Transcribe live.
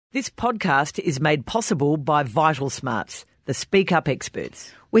This podcast is made possible by Vital Smarts, the Speak Up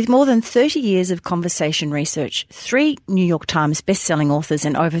experts. With more than 30 years of conversation research, 3 New York Times best-selling authors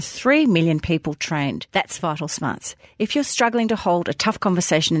and over 3 million people trained, that's Vital Smarts. If you're struggling to hold a tough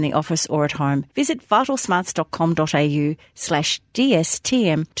conversation in the office or at home, visit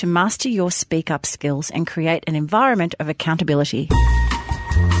vitalsmarts.com.au/DSTM to master your Speak Up skills and create an environment of accountability.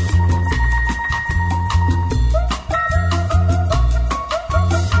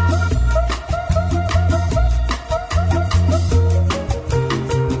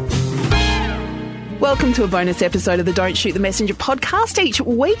 Welcome to a bonus episode of the Don't Shoot the Messenger podcast. Each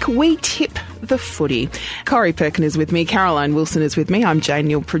week we tip the footy. Corrie Perkin is with me. Caroline Wilson is with me. I'm Jane,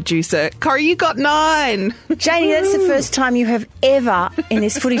 your producer. Corrie, you got 9. Janie, that's the first time you have ever in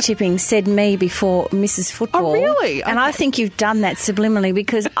this footy tipping said me before Mrs. Football. Oh, really? And I think you've done that subliminally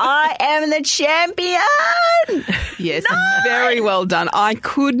because I am the champion. Yes, very well done. I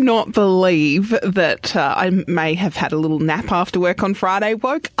could not believe that I may have had a little nap after work on Friday.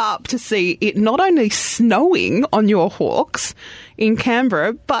 Woke up to see it not only snowing on your Hawks in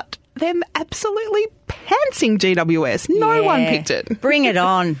Canberra, but them absolutely pantsing GWS. No one picked it. Bring it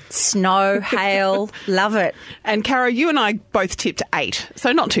on. Snow, hail, love it. And Caro, you and I both tipped 8,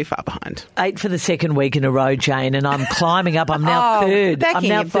 so not too far behind. 8 for the second week in a row, Jane, and I'm climbing up. I'm now third. I'm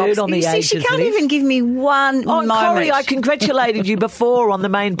now third on the age. She can't even give me one moment. Corrie, I congratulated you before on the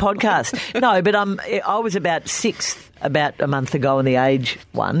main podcast. No, but I was about 6th about a month ago in the age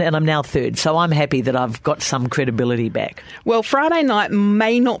one, and I'm now third. So I'm happy that I've got some credibility back. Well, Friday night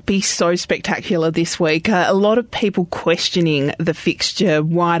may not be so spectacular this week. A lot of people questioning the fixture.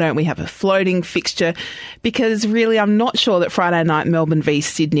 Why don't we have a floating fixture? Because really, I'm not sure that Friday night Melbourne v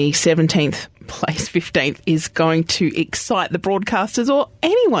Sydney, 17th place 15th, is going to excite the broadcasters or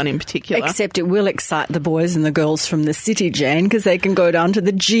anyone in particular. Except it will excite the boys and the girls from the city, Jane, because they can go down to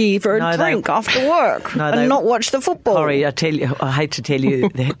the G for a drink after work and not watch the football. Corrie, I hate to tell you,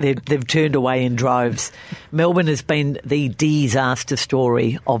 they've turned away in droves. Melbourne has been the disaster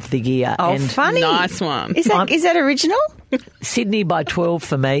story of the year. Oh, and funny. Nice one. Is that original? Sydney by 12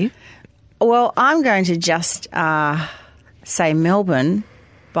 for me. Well, I'm going to just say Melbourne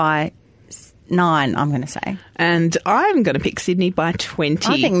by 9, I'm going to say. And I'm going to pick Sydney by 20.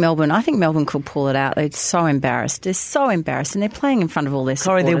 I think Melbourne could pull it out. They're so embarrassed. They're so embarrassed, and they're playing in front of all their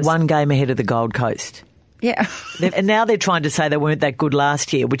supporters. Corrie, they're one game ahead of the Gold Coast. Yeah. And now they're trying to say they weren't that good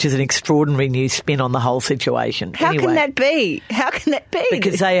last year, which is an extraordinary new spin on the whole situation. How can that be?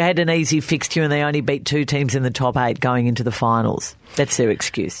 Because they had an easy fixture and they only beat 2 teams in the top 8 going into the finals. That's their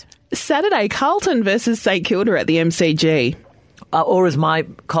excuse. Saturday, Carlton versus St Kilda at the MCG. Or as my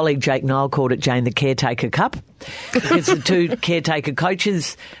colleague Jake Nile called it, Jane, the Caretaker Cup. It's the 2 caretaker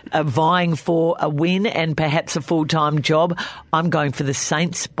coaches vying for a win and perhaps a full-time job. I'm going for the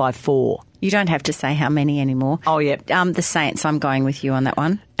Saints by 4. You don't have to say how many anymore. Oh, yeah. The Saints, I'm going with you on that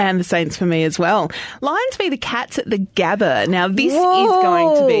one. And the Saints for me as well. Lions v the Cats at the Gabba. Now, this is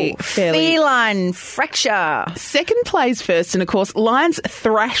going to be fairly... feline fracture. Second plays first, and of course, Lions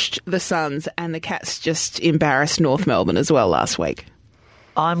thrashed the Suns, and the Cats just embarrassed North Melbourne as well last week.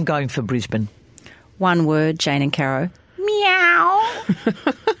 I'm going for Brisbane. One word, Jane and Caro. Meow.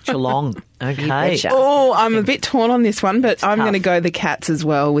 Geelong. Okay. Oh, I'm a bit torn on this one, but I'm going to go the Cats as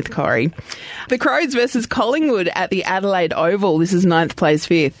well with Corrie. The Crows versus Collingwood at the Adelaide Oval. This is 9th place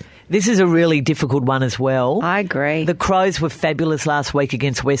 5th. This is a really difficult one as well. I agree. The Crows were fabulous last week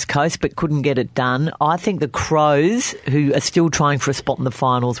against West Coast, but couldn't get it done. I think the Crows, who are still trying for a spot in the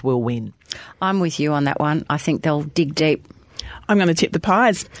finals, will win. I'm with you on that one. I think they'll dig deep. I'm going to tip the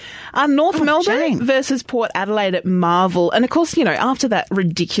Pies. North Melbourne versus Port Adelaide at Marvel. And, of course, you know, after that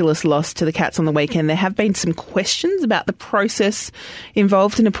ridiculous loss to the Cats on the weekend, there have been some questions about the process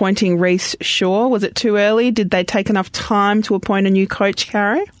involved in appointing Reece Shaw. Was it too early? Did they take enough time to appoint a new coach,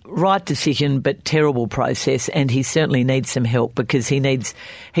 Caro? Right decision, but terrible process, and he certainly needs some help because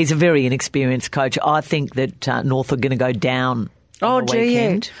he's a very inexperienced coach. I think that North are going to go down on the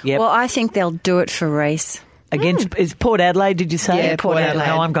weekend. You? Yep. Well, I think they'll do it for Reece. Against is Port Adelaide, did you say? Yeah, Port Adelaide.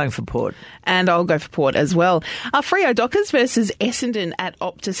 No, I'm going for Port. And I'll go for Port as well. Freo Dockers versus Essendon at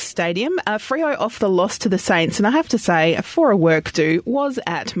Optus Stadium. Freo off the loss to the Saints. And I have to say, for a work do, was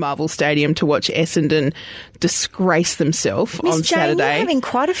at Marvel Stadium to watch Essendon disgrace themselves on Saturday. You're having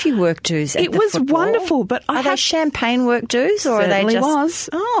quite a few work do's at It was football. wonderful. But are they champagne work do's or are they just... was.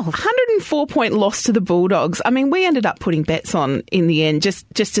 104-point loss to the Bulldogs. I mean, we ended up putting bets on in the end just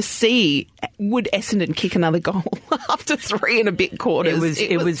to see would Essendon kick another goal after 3 and a bit quarters.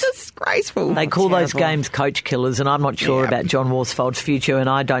 It was disgraceful. They call those games coach killers, and I'm not sure about John Worsfold's future, and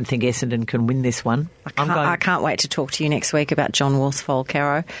I don't think Essendon can win this one. I can't wait to talk to you next week about John Worsfold,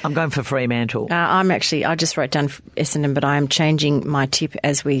 Caro. I'm going for Fremantle. I just wrote down Essendon, but I am changing my tip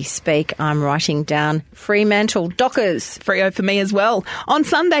as we speak. I'm writing down Fremantle Dockers. Freo for me as well. On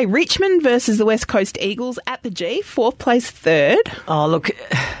Sunday, Richmond versus the West Coast Eagles at the G. 4th place, 3rd. Oh, look,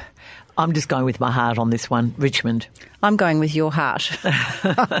 I'm just going with my heart on this one. Richmond. I'm going with your heart.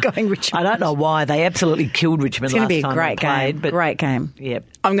 I'm going Richmond. I don't know why. They absolutely killed Richmond last time. It's going to be a great game. But great game. Yep.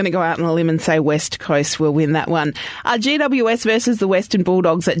 I'm going to go out on a limb and say West Coast will win that one. GWS versus the Western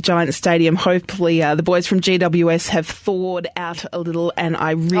Bulldogs at Giant Stadium. Hopefully the boys from GWS have thawed out a little, and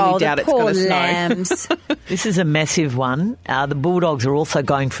I really doubt it's going to snow. This is a massive one. The Bulldogs are also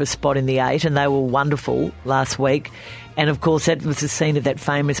going for a spot in the 8, and they were wonderful last week. And, of course, that was the scene of that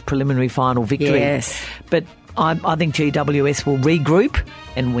famous preliminary final victory. Yes. But I think GWS will regroup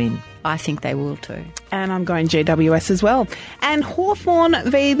and win. I think they will too. And I'm going GWS as well. And Hawthorn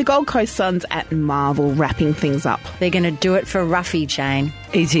v the Gold Coast Suns at Marvel, wrapping things up. They're going to do it for Ruffy, Jane.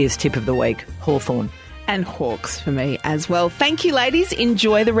 Easiest tip of the week, Hawthorn. And Hawks for me as well. Thank you, ladies.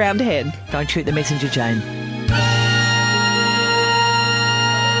 Enjoy the round ahead. Don't shoot the messenger, Jane.